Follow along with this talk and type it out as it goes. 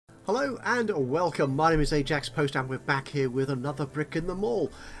Hello and welcome, my name is Ajaxpost and we're back here with another brick in the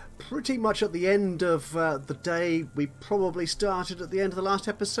mall. Pretty much at the end of the day. We probably started at the end of the last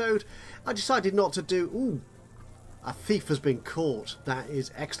episode. I decided not to do... Ooh, a thief has been caught. That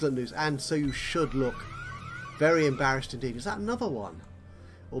is excellent news, and so you should look very embarrassed indeed. Is that another one?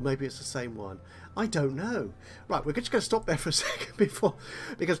 Or maybe it's the same one. I don't know. Right, we're just going to stop there for a second before,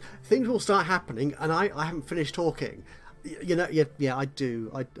 because things will start happening and I haven't finished talking. You know, yeah, I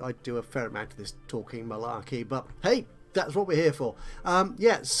do a fair amount of this talking malarkey, but hey, that's what we're here for.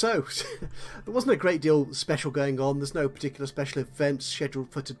 Yeah, so there wasn't a great deal special going on. There's no particular special events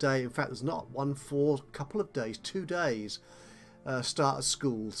scheduled for today. In fact, there's not one for a couple of days, 2 days, start of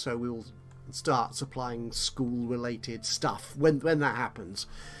school. So we will start supplying school-related stuff when that happens.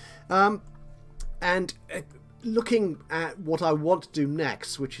 Looking at what I want to do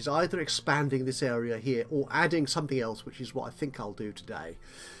next, which is either expanding this area here or adding something else, which is what I think I'll do today.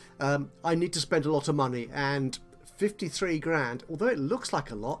 I need to spend a lot of money, and 53 grand, although it looks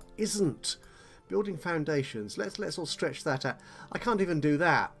like a lot, isn't. Building foundations, let's all stretch that out. I can't even do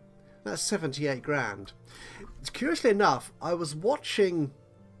that. That's 78 grand. Curiously enough, I was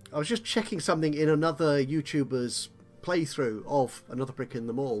just checking something in another YouTuber's playthrough of Another Brick in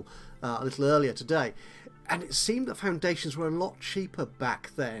the Mall a little earlier today, and it seemed that foundations were a lot cheaper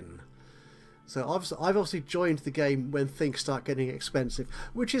back then. So I've obviously joined the game when things start getting expensive,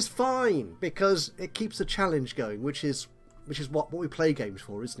 which is fine because it keeps the challenge going, which is what we play games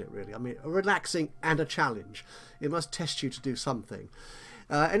for, isn't it? Really, I mean, a relaxing and a challenge. It must test you to do something.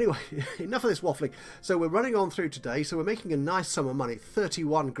 Anyway, enough of this waffling. So we're running on through today. So we're making a nice sum of money,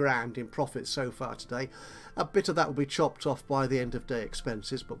 31 grand in profit so far today. A bit of that will be chopped off by the end of day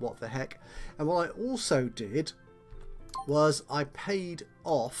expenses, but what the heck. And what I also did was I paid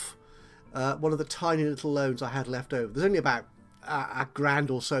off one of the tiny little loans I had left over. There's only about a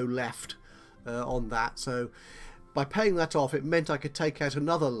grand or so left on that. So by paying that off, it meant I could take out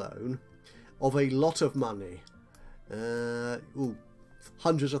another loan of a lot of money.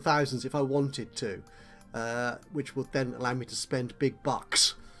 Hundreds of thousands if I wanted to, which would then allow me to spend big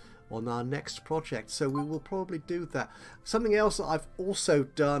bucks on our next project. So we will probably do that. Something else that I've also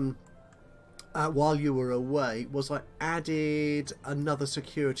done while you were away was I added another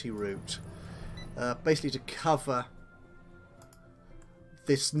security route, basically to cover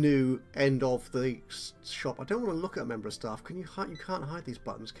this new end of the shop. I don't want to look at a member of staff. Can you hide? You can't hide these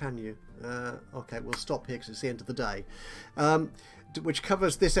buttons, can you? Okay, we'll stop here because it's the end of the day. Which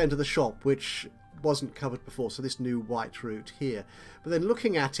covers this end of the shop, which wasn't covered before, so this new white route here. But then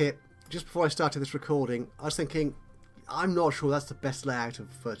looking at it, just before I started this recording, I was thinking, I'm not sure that's the best layout of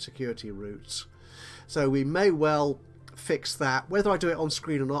security routes. So we may well fix that. Whether I do it on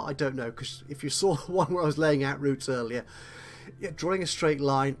screen or not, I don't know, because if you saw the one where I was laying out routes earlier, yeah, drawing a straight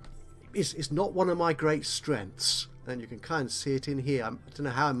line is not one of my great strengths, and you can kind of see it in here. I don't know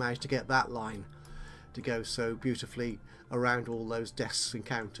how I managed to get that line to go so beautifully around all those desks and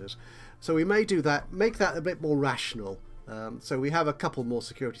counters. So we may do that, make that a bit more rational. So we have a couple more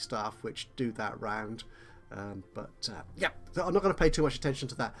security staff which do that round. Yeah, so I'm not going to pay too much attention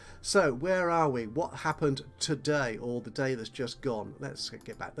to that. So where are we? What happened today, or the day that's just gone? Let's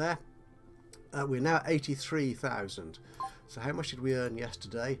get back there. We're now at 83,000. So how much did we earn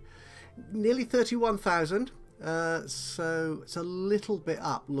yesterday? Nearly 31,000. So it's a little bit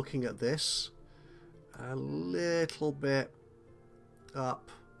up looking at this. A little bit up.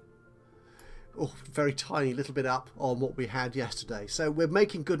 Oh, very tiny little bit up on what we had yesterday. So we're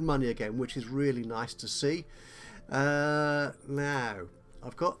making good money again, which is really nice to see. Now,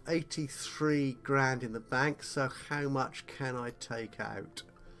 I've got 83 grand in the bank, so how much can I take out?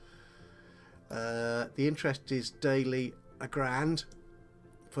 The interest is daily a grand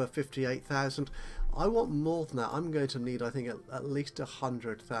for 58,000. I want more than that. I'm going to need, I think, at least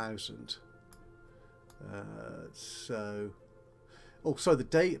 100,000. So the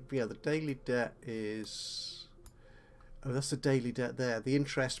daily debt is, that's the daily debt there. The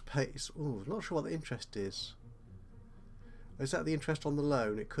interest pays, I'm not sure what the interest is. Is that the interest on the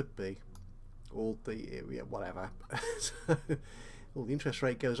loan? It could be, or the, yeah, whatever. The interest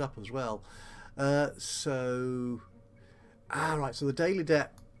rate goes up as well. Right, so the daily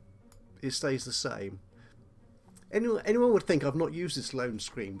debt stays the same. Anyone would think I've not used this loan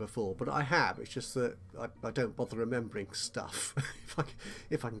screen before, but I have. It's just that I don't bother remembering stuff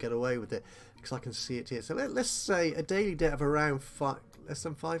if I can get away with it, because I can see it here. So let's say a daily debt of around less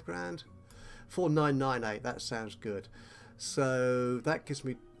than 5 grand, 4,998. That sounds good. So that gives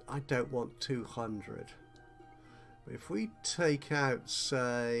me. I don't want 200. But if we take out,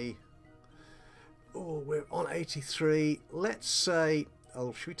 say, oh, we're on 83. Let's say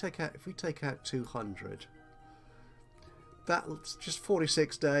Oh, should we take out, if we take out 200, that's just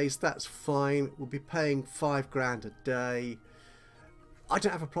 46 days, that's fine. We'll be paying 5 grand a day. I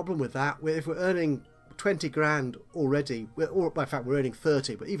don't have a problem with that. If we're earning 20 grand already, or in fact we're earning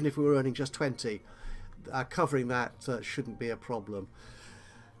 30, but even if we were earning just 20, covering that shouldn't be a problem.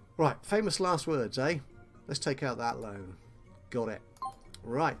 Right, famous last words, eh? Let's take out that loan. Got it.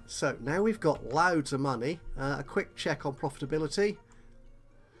 Right, so now we've got loads of money. A quick check on profitability.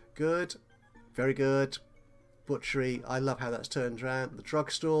 Good, very good. Butchery, I love how that's turned around. The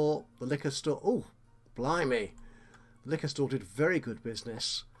drugstore, the liquor store. Oh, blimey. The liquor store did very good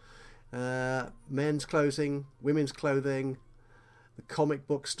business. Men's clothing, women's clothing, the comic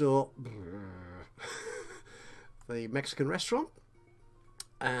book store, the Mexican restaurant,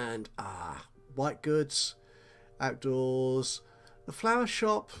 and white goods, outdoors. The flower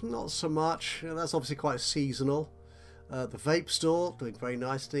shop, not so much. That's obviously quite seasonal. The vape store, doing very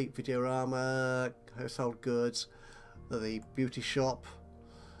nicely. Videorama, household goods. The beauty shop.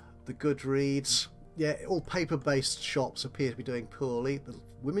 The Goodreads. Yeah, all paper-based shops appear to be doing poorly. The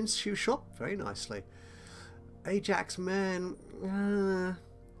women's shoe shop, very nicely. Ajax men.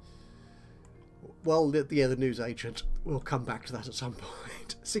 Well, yeah, the news agent. We'll come back to that at some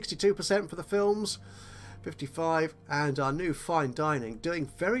point. 62% for the films. 55, and our new fine dining doing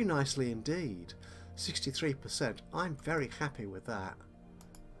very nicely indeed. 63%. I'm very happy with that.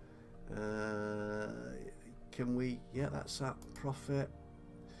 Can we? Yeah, that's that. Profit,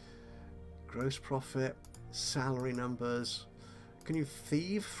 gross profit, salary numbers. Can you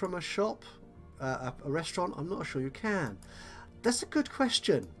thieve from a shop, a restaurant? I'm not sure you can. That's a good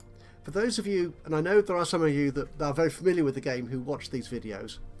question. For those of you, and I know there are some of you that are very familiar with the game who watch these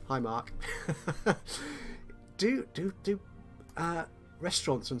videos. Hi, Mark. Do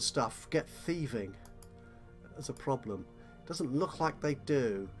restaurants and stuff get thieving as a problem? Doesn't look like they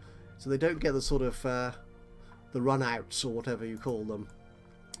do. So they don't get the sort of the run-outs or whatever you call them.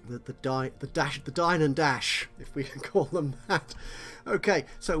 The dine and dash, if we can call them that. Okay,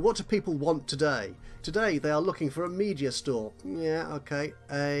 so what do people want today? Today they are looking for a media store. Yeah, okay.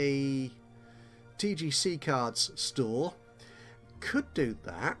 A TGC cards store. Could do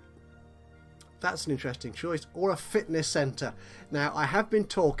that. That's an interesting choice. Or a fitness centre. Now, I have been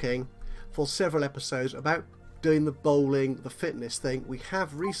talking for several episodes about doing the bowling, the fitness thing. We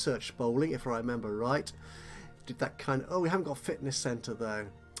have researched bowling, if I remember right. Did that kind of... Oh, we haven't got a fitness centre, though.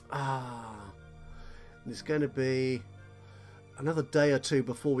 It's going to be another day or two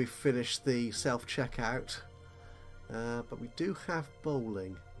before we finish the self-checkout. But we do have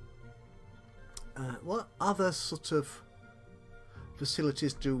bowling. What other sort of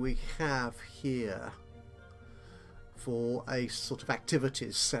facilities do we have here for a sort of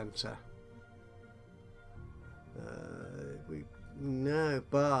activities centre? No,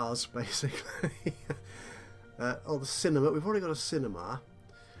 bars basically. Or the cinema. We've already got a cinema.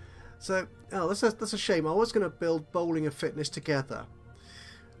 So, that's a shame. I was going to build bowling and fitness together,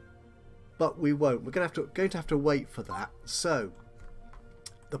 but we won't. We're going to have to wait for that. So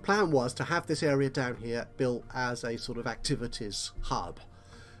the plan was to have this area down here built as a sort of activities hub.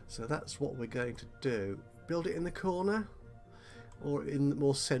 So that's what we're going to do. Build it in the corner or in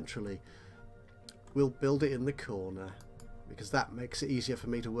more centrally. We'll build it in the corner because that makes it easier for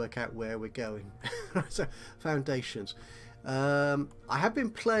me to work out where we're going. So foundations. I have been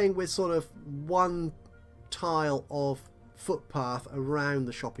playing with sort of one tile of footpath around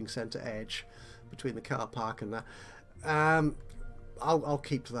the shopping centre edge between the car park and that. I'll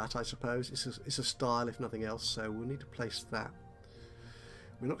keep that, I suppose. It's a style, if nothing else, so we'll need to place that.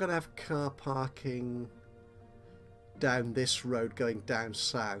 We're not going to have car parking down this road going down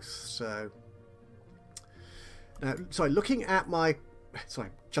south, so... Now, sorry, looking at my... Sorry,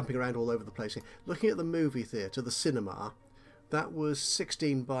 jumping around all over the place here. Looking at the movie theatre, the cinema, that was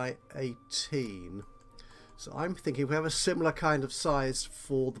 16 by 18. So I'm thinking we have a similar kind of size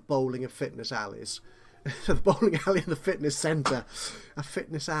for the bowling and fitness alleys. The bowling alley and the fitness centre. A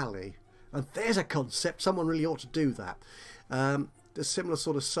fitness alley. And there's a concept. Someone really ought to do that. A similar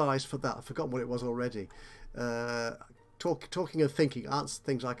sort of size for that. I've forgotten what it was already. Talking and thinking aren't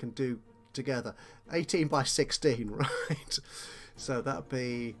things I can do together. 18 by 16, right? So that'd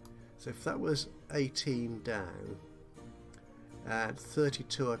be... So if that was 18 down and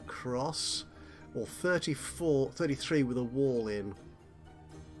 32 across, or 33 with a wall in.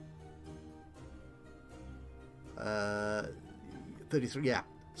 33, yeah.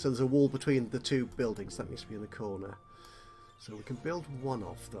 So there's a wall between the two buildings. That needs to be in the corner. So we can build one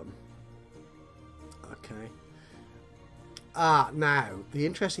of them. Okay. Now, the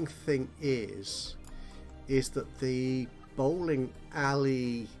interesting thing is that the bowling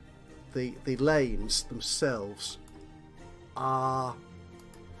alley, the lanes themselves are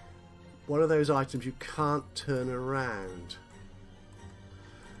one of those items you can't turn around.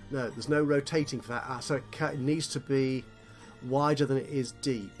 No, there's no rotating for that. So it needs to be wider than it is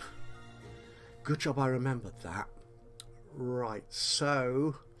deep. Good job I remembered that. Right,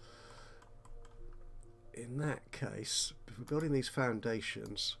 so in that case, if we're building these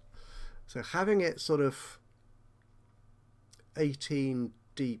foundations, so having it sort of 18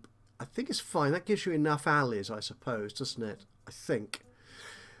 deep, I think it's fine. That gives you enough alleys, I suppose, doesn't it? I think.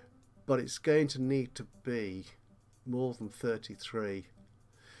 But it's going to need to be more than 33.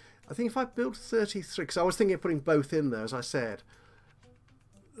 I think if I build 33, because I was thinking of putting both in there, as I said.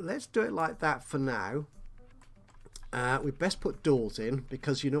 Let's do it like that for now. We best put doors in,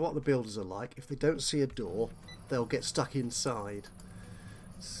 because you know what the builders are like. If they don't see a door, they'll get stuck inside.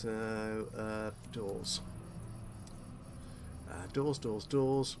 So, doors.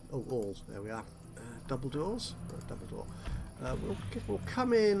 Doors. Oh, all. There we are. Double doors. Double door. We'll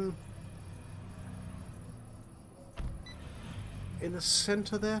come in the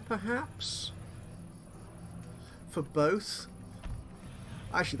centre there, perhaps, for both.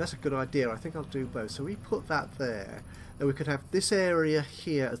 Actually, that's a good idea. I think I'll do both. So we put that there. Then we could have this area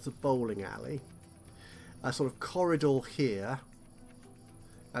here as the bowling alley, a sort of corridor here,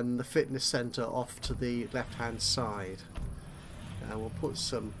 and the fitness centre off to the left-hand side. And we'll put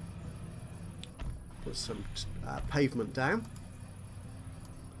some pavement down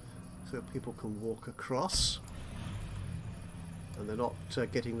so people can walk across, and they're not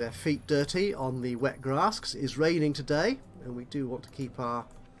getting their feet dirty on the wet grass, because it is raining today, and we do want to keep our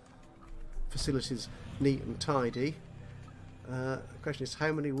facilities neat and tidy. The question is,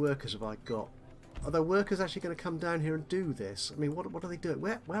 how many workers have I got? Are there workers actually going to come down here and do this? I mean, what are they doing?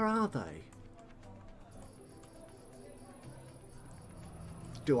 Where are they?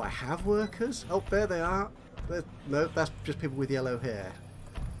 Do I have workers? Oh, there they are. No, that's just people with yellow hair.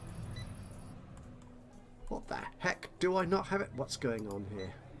 What the heck? Do I not have it? What's going on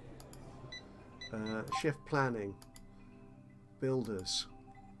here? Shift planning. Builders.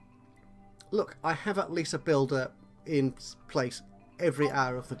 Look, I have at least a builder in place every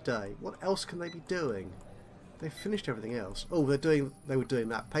hour of the day. What else can they be doing? They've finished everything else. Oh, they were doing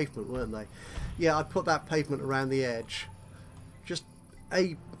that pavement, weren't they? Yeah, I put that pavement around the edge. Just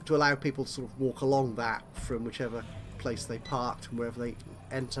to allow people to sort of walk along that from whichever place they parked and wherever they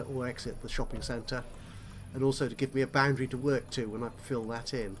enter or exit the shopping centre, and also to give me a boundary to work to when I fill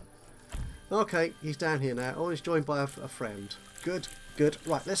that in. Okay, he's down here now. Oh, he's joined by a friend. Good, good.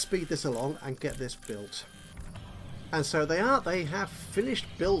 Right, let's speed this along and get this built. And so they have finished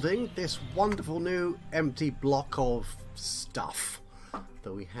building this wonderful new empty block of stuff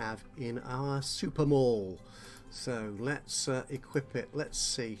that we have in our super mall. So let's equip it. Let's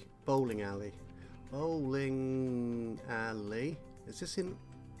see. Bowling alley. Bowling alley. Is this in...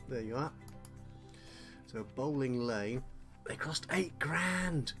 There you are. So bowling lane. They cost £8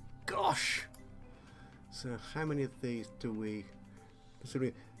 grand. Gosh. So how many of these do we...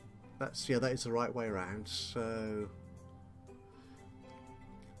 Yeah, that is the right way around. So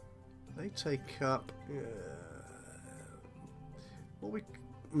they take up... what we...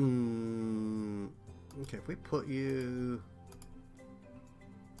 Okay, if we put you...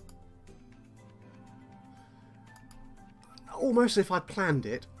 Almost if I planned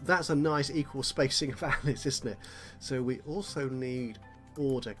it, that's a nice equal spacing of alleys, isn't it? So we also need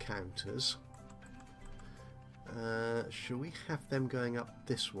order counters. Should we have them going up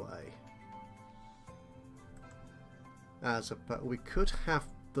this way? But we could have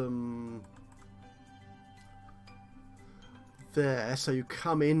them there, so you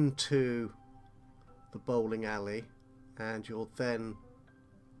come into the bowling alley and you'll then...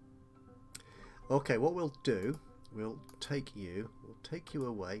 Okay, what we'll do, we'll take you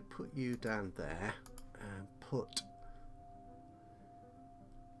away, put you down there, and put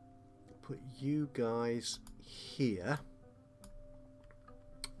you guys here.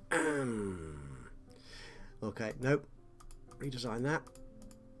 Okay, nope, redesign that.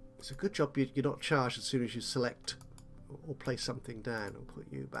 It's a good job you're not charged as soon as you select or place something down. I'll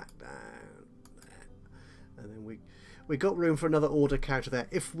put you back down there. And then we got room for another order counter there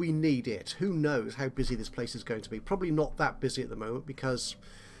if we need it. Who knows how busy this place is going to be. Probably not that busy at the moment because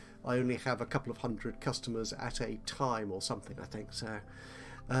I only have a couple of hundred customers at a time or something, I think. So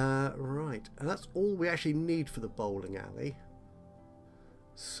right, and that's all we actually need for the bowling alley.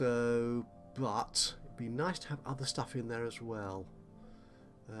 So, but it'd be nice to have other stuff in there as well.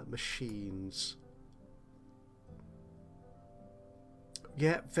 Machines.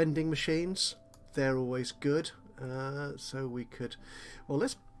 Yeah, vending machines. They're always good. So we could... Well,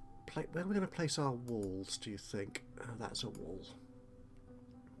 let's play... Where are we going to place our walls, do you think? That's a wall.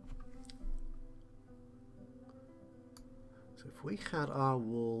 So if we had our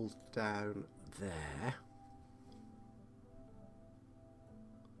wall down there...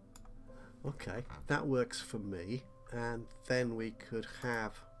 Okay, that works for me. And then we could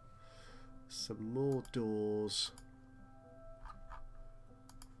have some more doors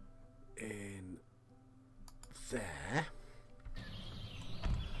in there.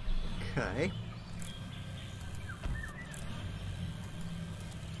 Okay.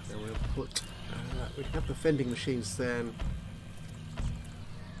 Then we'll put... we can have the vending machines then.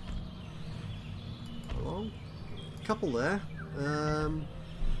 Along. A couple there. An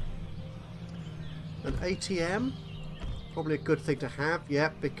ATM. Probably a good thing to have,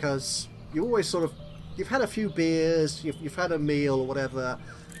 yeah, because you always sort of... You've had a few beers, you've had a meal or whatever.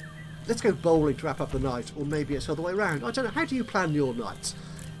 Let's go bowling to wrap up the night, or maybe it's the other way around. I don't know. How do you plan your nights?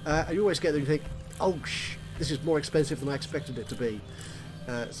 And you always get there and you think, oh, this is more expensive than I expected it to be.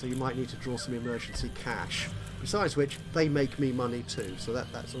 So you might need to draw some emergency cash. Besides which, they make me money too, so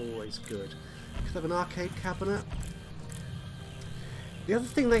that's always good. Could have an arcade cabinet. The other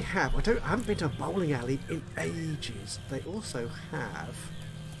thing they have, I haven't been to a bowling alley in ages. They also have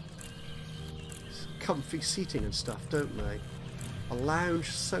some comfy seating and stuff, don't they? A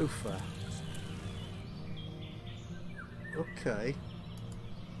lounge sofa. Okay.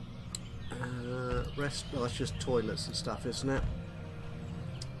 Rest. Well, that's just toilets and stuff, isn't it?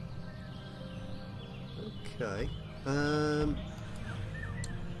 Okay.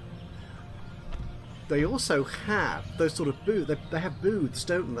 They also have those sort of booths. They have booths,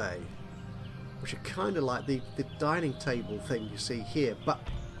 don't they? Which are kind of like the dining table thing you see here. But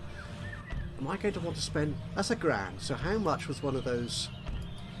am I going to want to spend... That's £1,000. So how much was one of those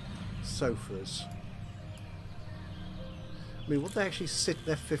sofas? I mean, would they actually sit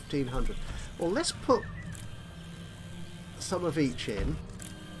there? 1,500. Well, let's put some of each in.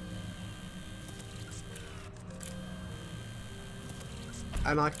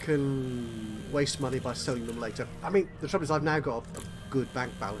 And I can waste money by selling them later. I mean, the trouble is I've now got a good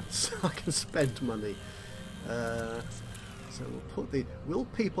bank balance. I can spend money. So we'll put the... Will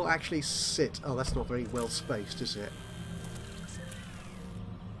people actually sit... Oh, that's not very well spaced, is it?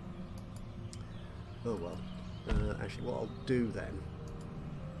 Oh, well. Actually, what I'll do then...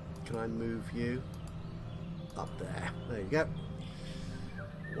 Can I move you? Up there. There you go.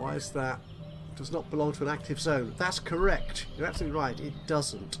 Why is that? Does not belong to an active zone. That's correct. You're absolutely right. It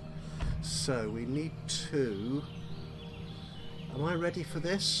doesn't. So we need to... Am I ready for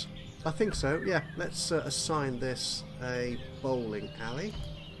this? I think so. Yeah. Let's assign this a bowling alley.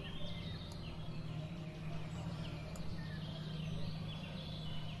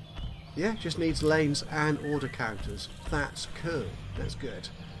 Yeah, just needs lanes and order counters. That's cool. That's good.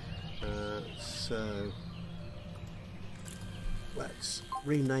 So let's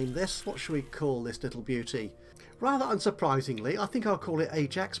rename this. What should we call this little beauty? Rather unsurprisingly, I think I'll call it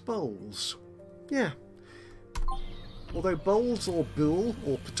Ajax Bowls. Yeah. Although Bowls or Boule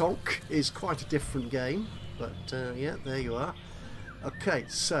or Petanque is quite a different game. But yeah, there you are. Okay,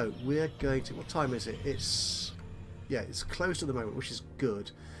 so we're going to... What time is it? It's... Yeah, it's closed at the moment, which is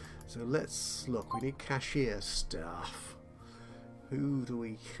good. So let's look. We need cashier stuff. Who do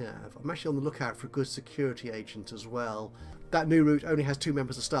we have? I'm actually on the lookout for a good security agent as well. That new route only has 2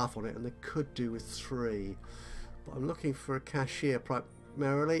 members of staff on it, and they could do with 3. But I'm looking for a cashier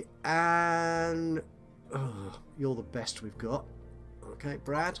primarily, and you're the best we've got. Okay,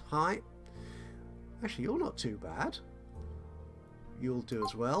 Brad, hi. Actually, you're not too bad. You'll do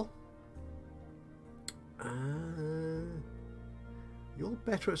as well. You're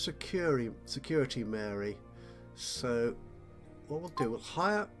better at security, Mary. So what we'll do, we'll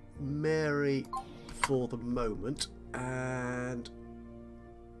hire Mary for the moment, and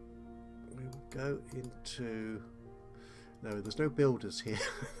we will go into... No, there's no builders here.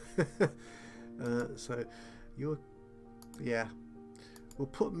 So you're... Yeah. We'll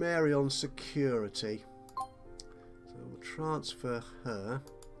put Mary on security. So we'll transfer her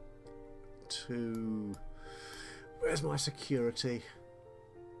to... Where's my security?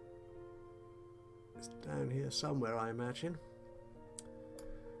 It's down here somewhere, I imagine.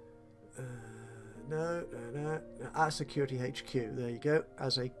 No. Security HQ. There you go.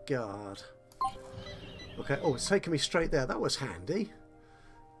 As a guard. Okay. Oh, it's taken me straight there. That was handy.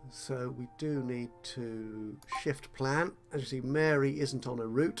 So we do need to shift plan. As you see, Mary isn't on a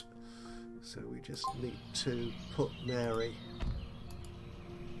route. So we just need to put Mary...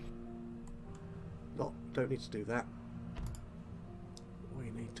 Don't need to do that. We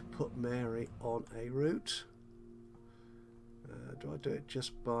need to put Mary on a route. Do I do it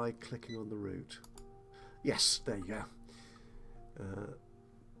just by clicking on the route? Yes, there you go.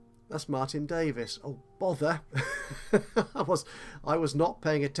 That's Martin Davis. Oh, bother. I was not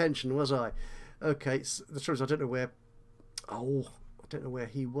paying attention, was I? Okay, so the truth is I don't know where... Oh, I don't know where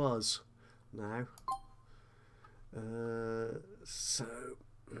he was now. So...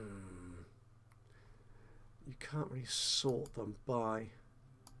 you can't really sort them by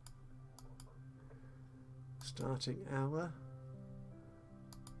starting hour.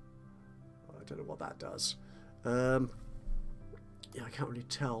 I don't know what that does. Yeah, I can't really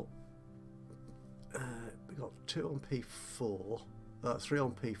tell. We got 2 on P4, 3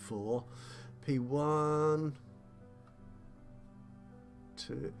 on P4, P1,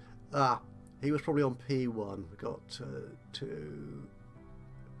 2. He was probably on P1. We got 2.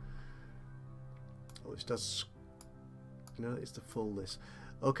 Oh, this does. No, it's the full list.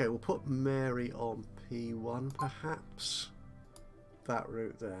 Okay, we'll put Mary on P1, perhaps. That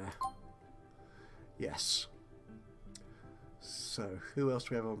route there. Yes. So, who else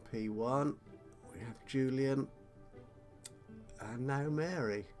do we have on P1? We have Julian. And now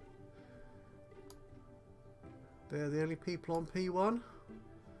Mary. They're the only people on P1?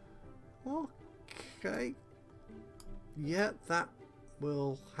 Okay. Yeah, that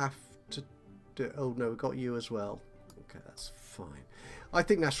will have to do... Oh, no, we've got you as well. Okay, that's fine. I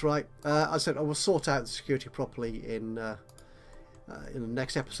think that's right. I said I will sort out the security properly in the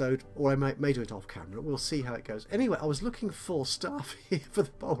next episode, or I may do it off camera. We'll see how it goes. Anyway, I was looking for staff here for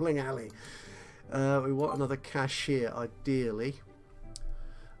the bowling alley. We want another cashier, ideally.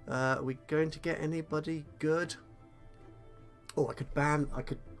 Are we going to get anybody good? Oh, I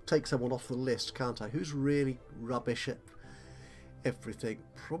could take someone off the list, can't I? Who's really rubbish at everything?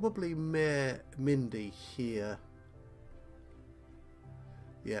 Probably Mindy here.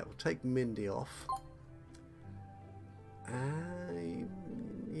 Yeah, we'll take Mindy off.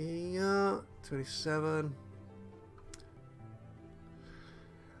 Yeah, 27.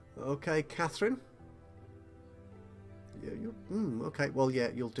 Okay, Catherine. Yeah, okay, well, yeah,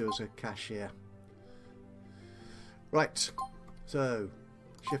 you'll do as a cashier. Right, so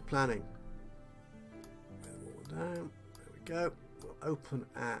shift planning. Down. There we go. We'll open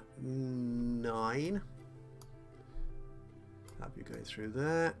at 9. Have you going through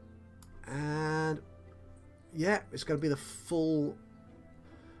there, and yeah, it's going to be the full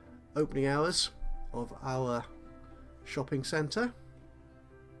opening hours of our shopping centre.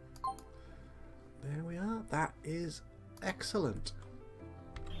 There we are. That is excellent.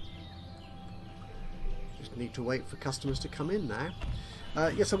 Just need to wait for customers to come in now.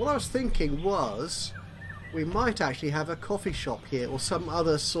 Yeah, so what I was thinking was we might actually have a coffee shop here or some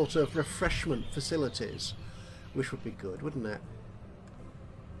other sort of refreshment facilities, which would be good, wouldn't it?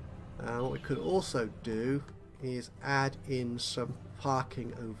 What we could also do is add in some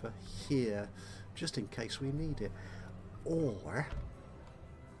parking over here, just in case we need it. Or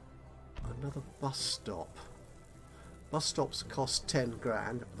another bus stop. Bus stops cost 10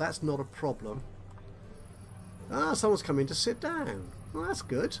 grand. That's not a problem. Ah, someone's coming to sit down. Well, that's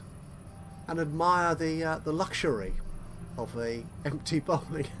good. And admire the luxury of a empty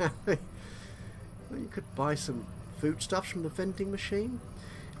bowling alley. Well, you could buy some foodstuffs from the vending machine,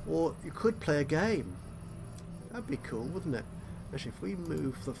 or you could play a game. That'd be cool, wouldn't it? Actually, if we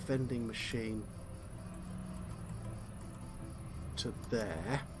move the vending machine to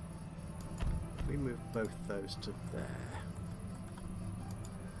there, we move both those to there.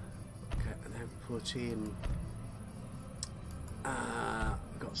 Okay, and then put in.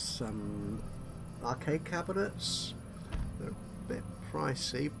 We've got some arcade cabinets. They're a bit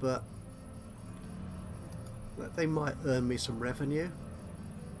pricey, but they might earn me some revenue.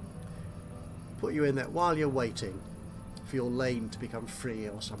 Put you in there while you're waiting for your lane to become free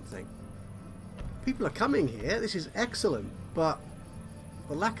or something. People are coming here. This is excellent, but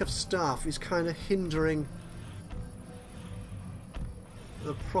the lack of staff is kind of hindering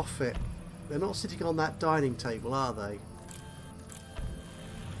the profit. They're not sitting on that dining table, are they?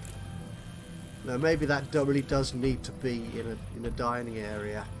 No, maybe that really does need to be in a dining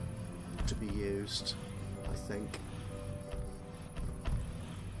area to be used, I think.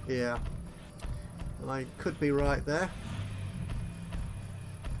 Yeah, I could be right there.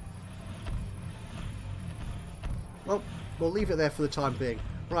 Well, we'll leave it there for the time being.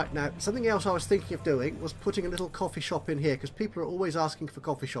 Right, now, something else I was thinking of doing was putting a little coffee shop in here, because people are always asking for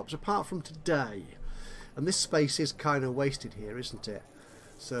coffee shops, apart from today. And this space is kind of wasted here, isn't it?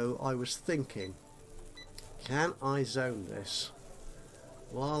 So I was thinking, can I zone this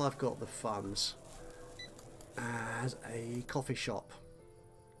while I've got the funds as a coffee shop?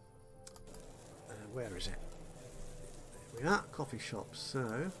 Where is it? We are coffee shop,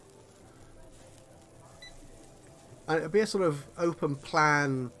 so and it'll be a sort of open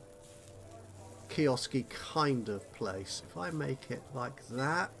plan kiosky kind of place. If I make it like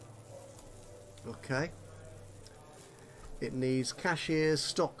that, okay. It needs cashiers,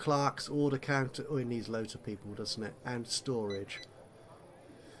 stock clerks, order counter. Oh, it needs loads of people, doesn't it? And storage.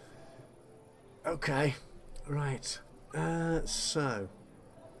 Okay, right. So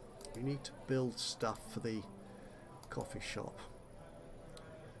we need to build stuff for the coffee shop.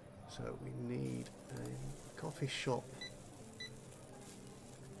 So we need a coffee shop.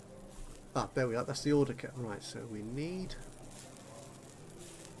 Ah, there we are. That's the order count. Right. So we need.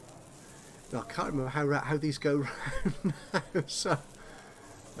 No, I can't remember how these go round now. So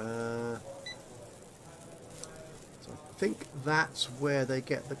I think that's where they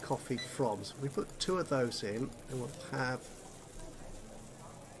get the coffee from. So we put 2 of those in, and we'll have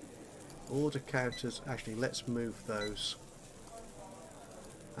order counters. Actually, let's move those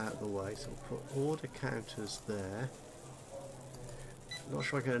out of the way. So we'll put order counters there. I'm not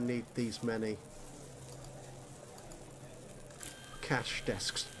sure I'm going to need these many cash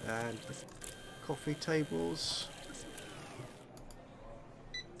desks and coffee tables.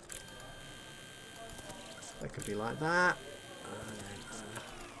 They could be like that.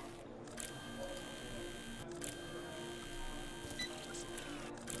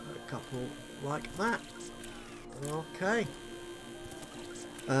 A couple like that. Okay.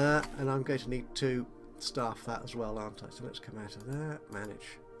 And I'm going to need to staff that as well, aren't I? So let's come out of there.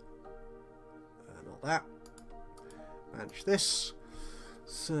 Manage. Not that. Manage this.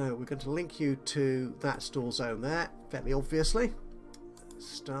 So we're going to link you to that store zone there, fairly obviously.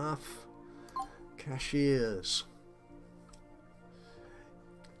 Staff, cashiers.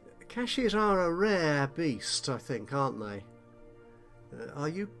 Cashiers are a rare beast, I think, aren't they? Are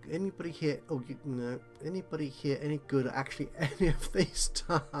you anybody here? Oh, no. Anybody here any good at actually any of these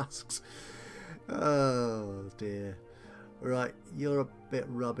tasks? Oh dear. Right, you're a bit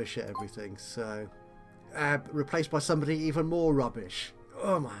rubbish at everything. So replaced by somebody even more rubbish.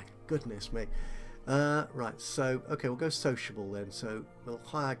 Oh my goodness me. Right, so okay, we'll go sociable then. So we'll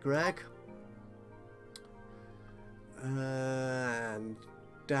hire Greg and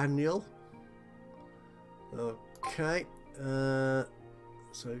Daniel. Okay.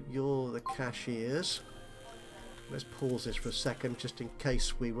 So you're the cashiers. Let's pause this for a second just in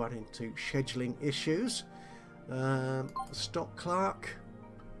case we run into scheduling issues. Stock clerk.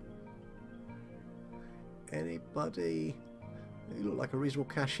 Anybody? You look like a reasonable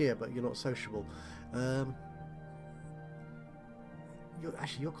cashier, but you're not sociable.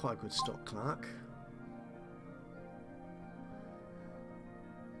 You're quite a good stock clerk.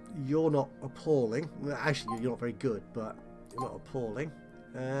 You're not appalling. Well, actually, you're not very good, but you're not appalling.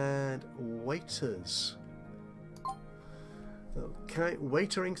 And waiters. Okay,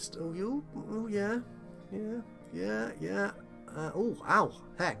 waitering. Oh, you? Oh, yeah, yeah. Oh, ow!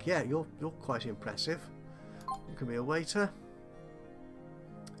 Heck, yeah, you're quite impressive. You can be a waiter.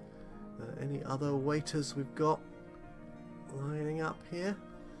 Any other waiters we've got lining up here?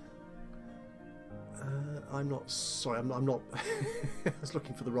 I'm not sorry. I'm not. I was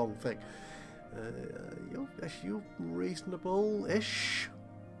looking for the wrong thing. You're reasonable-ish.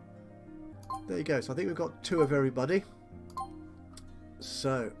 There you go. So I think we've got 2 of everybody.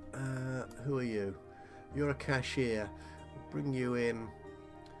 So who are you? You're a cashier. We'll bring you in.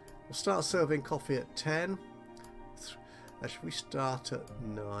 We'll start serving coffee at 10. Actually, we start at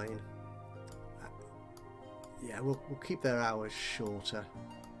 9. Yeah, we'll keep their hours shorter.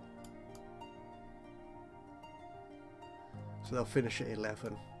 So they'll finish at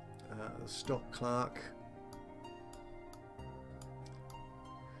 11. Stock clerk.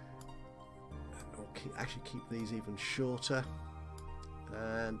 We'll actually keep these even shorter.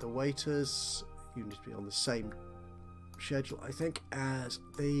 And the waiters, you need to be on the same schedule, I think, as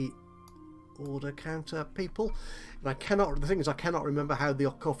the order counter people. And the thing is, I cannot remember how the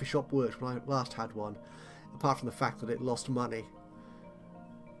coffee shop worked when I last had one, apart from the fact that it lost money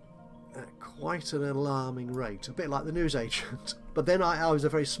at quite an alarming rate, a bit like the newsagent. But then I was a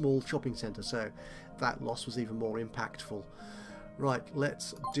very small shopping centre, so that loss was even more impactful. Right,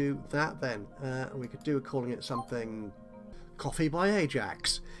 let's do that then. We could do calling it something Coffee by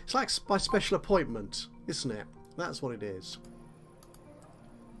Ajax. It's like by special appointment, isn't it? That's what it is.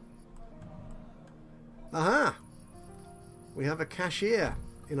 Aha! We have a cashier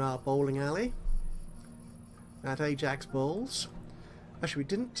in our bowling alley at Ajax Bowls. Actually, we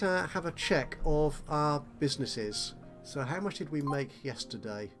didn't have a check of our businesses. So how much did we make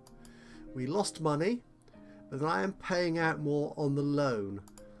yesterday? We lost money, but then I am paying out more on the loan.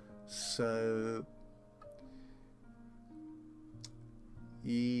 So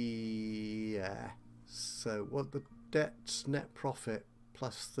Yeah. So what the debt's net profit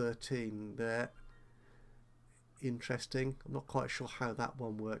plus 13 there. Interesting. I'm not quite sure how that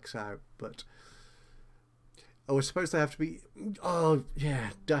one works out, but oh, I suppose they have to be. Oh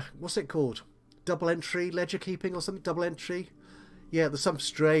yeah, what's it called? Double entry ledger keeping or something? Double entry. Yeah, there's some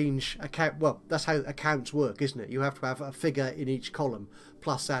strange account. Well, that's how accounts work, isn't it? You have to have a figure in each column,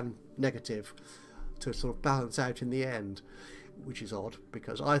 plus and negative, to sort of balance out in the end, which is odd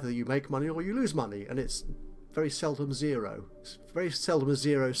because either you make money or you lose money, and it's very seldom zero. It's very seldom a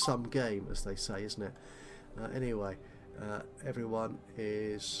zero-sum game, as they say, isn't it? Anyway, everyone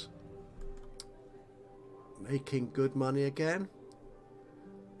is making good money again.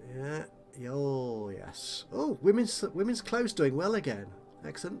 Yeah. Oh yes. Oh, women's clothes doing well again.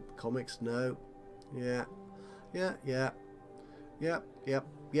 Excellent. Comics, no. Yeah. Yeah. Yeah. Yep. Yep.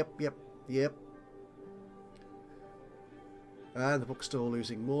 Yep. Yep. Yep. And the bookstore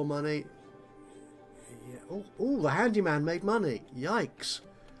losing more money. Yeah. Oh, the handyman made money. Yikes.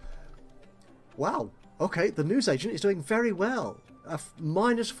 Wow. Okay, the newsagent is doing very well. A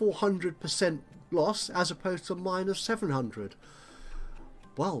minus 400% loss as opposed to minus 700.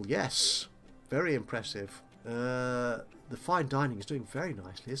 Well, yes, very impressive. The fine dining is doing very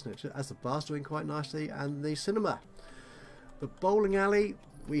nicely, isn't it? As the bar's doing quite nicely, and the cinema. The bowling alley,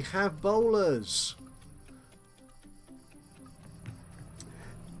 we have bowlers.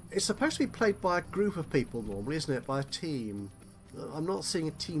 It's supposed to be played by a group of people normally, isn't it? By a team. I'm not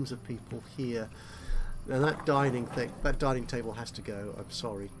seeing teams of people here. And that dining table has to go. I'm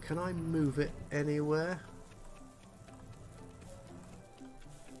sorry. Can I move it anywhere?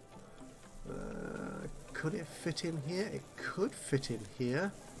 Could it fit in here? It could fit in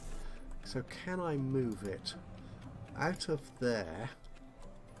here. So can I move it out of there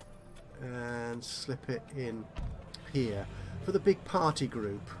and slip it in here for the big party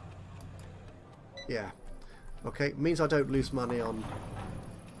group? Yeah. Okay, means I don't lose money on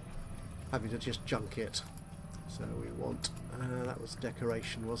having to just junk it. So we want, that was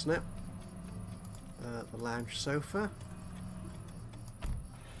decoration, wasn't it? The lounge sofa.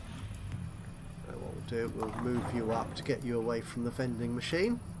 What we'll do, we'll move you up to get you away from the vending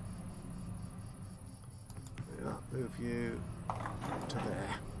machine. Yeah, move you to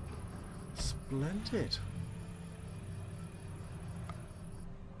there. Splendid.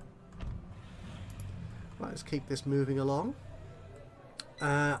 Right, let's keep this moving along.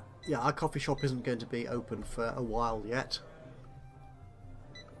 Yeah, our coffee shop isn't going to be open for a while yet.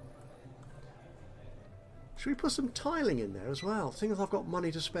 Should we put some tiling in there as well? Seeing as I've got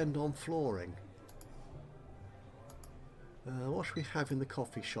money to spend on flooring. What should we have in the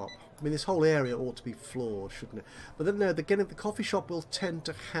coffee shop? I mean, this whole area ought to be floored, shouldn't it? But then, no, again, the coffee shop will tend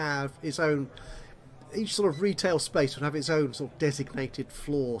to have its own... Each sort of retail space would have its own sort of designated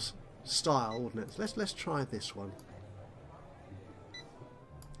floor style, wouldn't it? So let's try this one.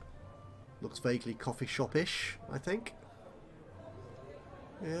 Looks vaguely coffee shop-ish, I think.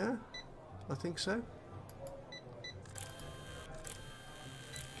 Yeah, I think so.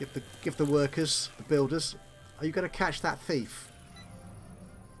 Give the workers, the builders. Are you going to catch that thief?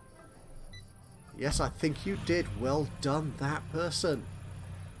 Yes, I think you did. Well done, that person.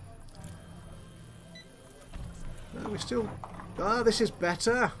 No, we still... Ah, this is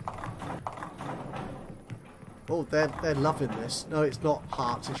better. Oh, they're loving this. No, it's not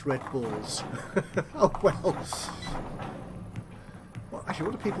hearts, it's red balls. Oh, well. Well, actually,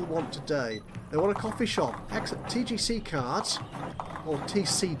 what do people want today? They want a coffee shop. Excellent. TGC cards, or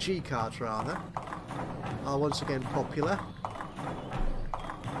TCG cards rather, are once again popular,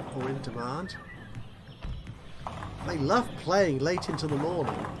 or in demand. They love playing late into the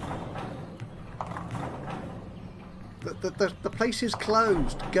morning. The place is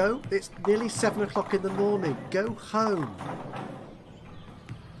closed. Go. It's nearly 7 o'clock in the morning. Go home.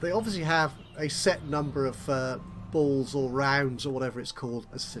 They obviously have a set number of balls or rounds or whatever it's called.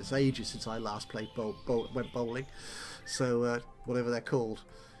 As I said, it's ages since I last played went bowling. So whatever they're called,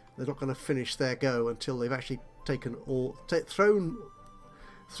 they're not going to finish their go until they've actually taken all thrown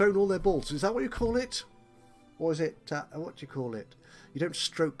all their balls. Is that what you call it? Or is it what do you call it? You don't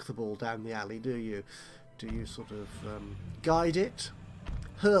stroke the ball down the alley, do you? Do you sort of guide it?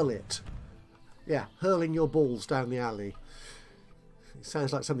 Hurl it. Yeah, hurling your balls down the alley. It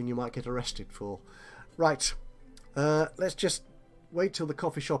sounds like something you might get arrested for. Right, let's just wait till the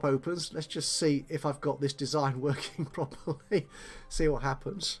coffee shop opens. Let's just see if I've got this design working properly. See what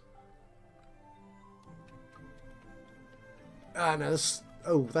happens. Ah, no,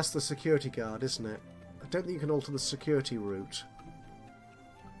 that's the security guard, isn't it? I don't think you can alter the security route.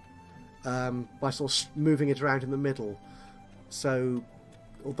 By sort of moving it around in the middle. So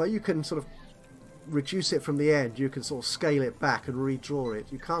although you can sort of reduce it from the end, you can sort of scale it back and redraw it.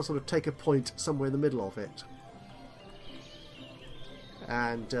 You can't sort of take a point somewhere in the middle of it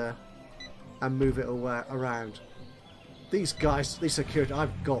and move it around. These guys, these security,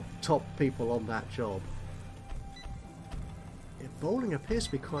 I've got top people on that job. Yeah, bowling appears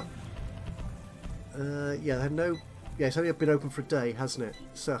to be quite... yeah, it's only been open for a day, hasn't it?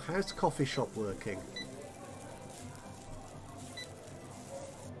 So how's the coffee shop working?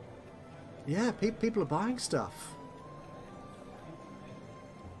 Yeah, people are buying stuff.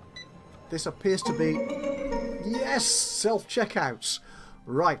 This appears to be... Yes! Self-checkouts!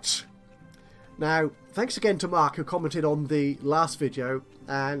 Right. Now, thanks again to Mark, who commented on the last video,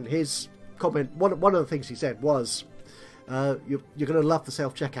 and his comment, one of the things he said was, you're going to love the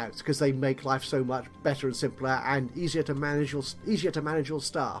self-checkouts because they make life so much better and simpler and easier to manage your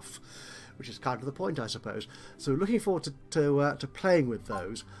staff, which is kind of the point, I suppose. So looking forward to playing with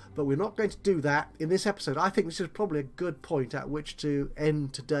those, but we're not going to do that in this episode. I think this is probably a good point at which to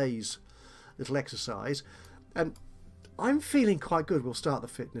end today's little exercise, and I'm feeling quite good. We'll start the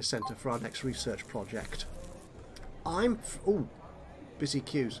fitness centre for our next research project. Oh, busy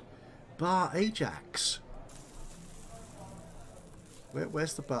queues. Bar Ajax.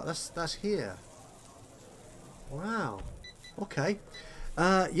 Where's the bar? That's here. Wow. Okay.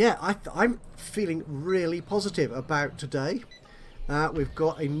 Yeah, I'm feeling really positive about today. We've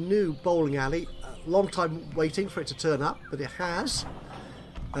got a new bowling alley. Long time waiting for it to turn up, but it has.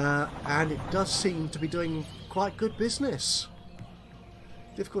 And it does seem to be doing quite good business.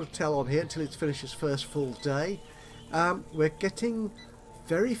 Difficult to tell on here until it's finished its first full day. We're getting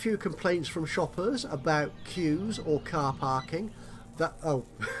very few complaints from shoppers about queues or car parking. Oh,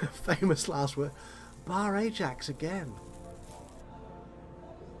 famous last word. Bar Ajax again.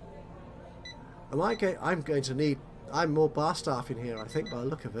 I'm going to need more bar staff in here, I think, by the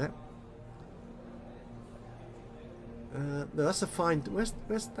look of it. No, that's a fine... Where's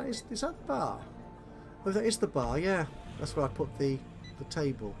that? Is that the bar? Oh, that is the bar, yeah. That's where I put the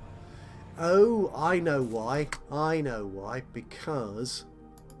table. Oh, I know why. I know why. Because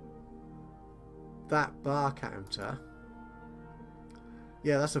that bar counter...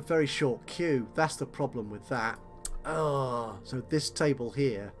 Yeah, that's a very short queue. That's the problem with that. Oh, so this table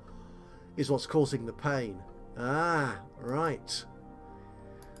here is what's causing the pain. Ah, right.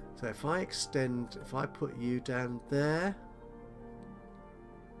 So if I put you down there,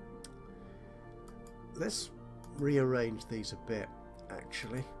 let's rearrange these a bit,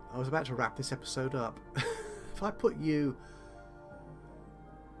 actually. I was about to wrap this episode up. If I put you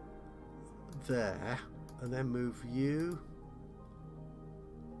there, and then move you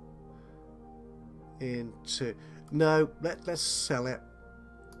into... No, let's sell it.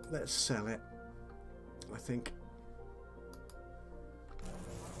 Let's sell it, I think.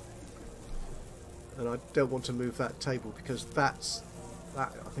 And I don't want to move that table because that I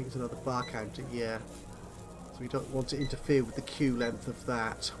think it's another bar counter, yeah. So we don't want to interfere with the queue length of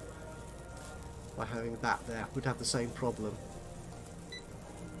that by having that there. We'd have the same problem.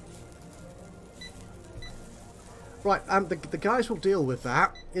 Right, the guys will deal with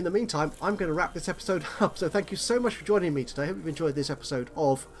that. In the meantime, I'm going to wrap this episode up. So thank you so much for joining me today. I hope you've enjoyed this episode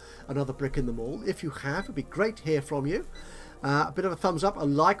of Another Brick in the Mall. If you have, it'd be great to hear from you. A bit of a thumbs up, a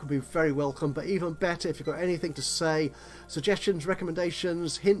like would be very welcome, but even better if you've got anything to say, suggestions,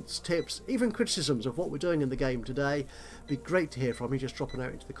 recommendations, hints, tips, even criticisms of what we're doing in the game today. It'd be great to hear from you. Just drop a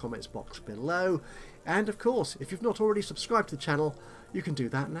note into the comments box below. And of course, if you've not already subscribed to the channel, you can do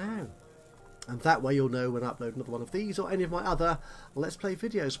that now. And that way you'll know when I upload another one of these or any of my other Let's Play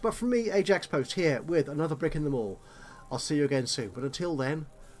videos. But from me, Ajaxpost, here with Another Brick in the Mall. I'll see you again soon. But until then,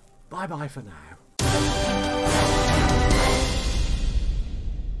 bye-bye for now.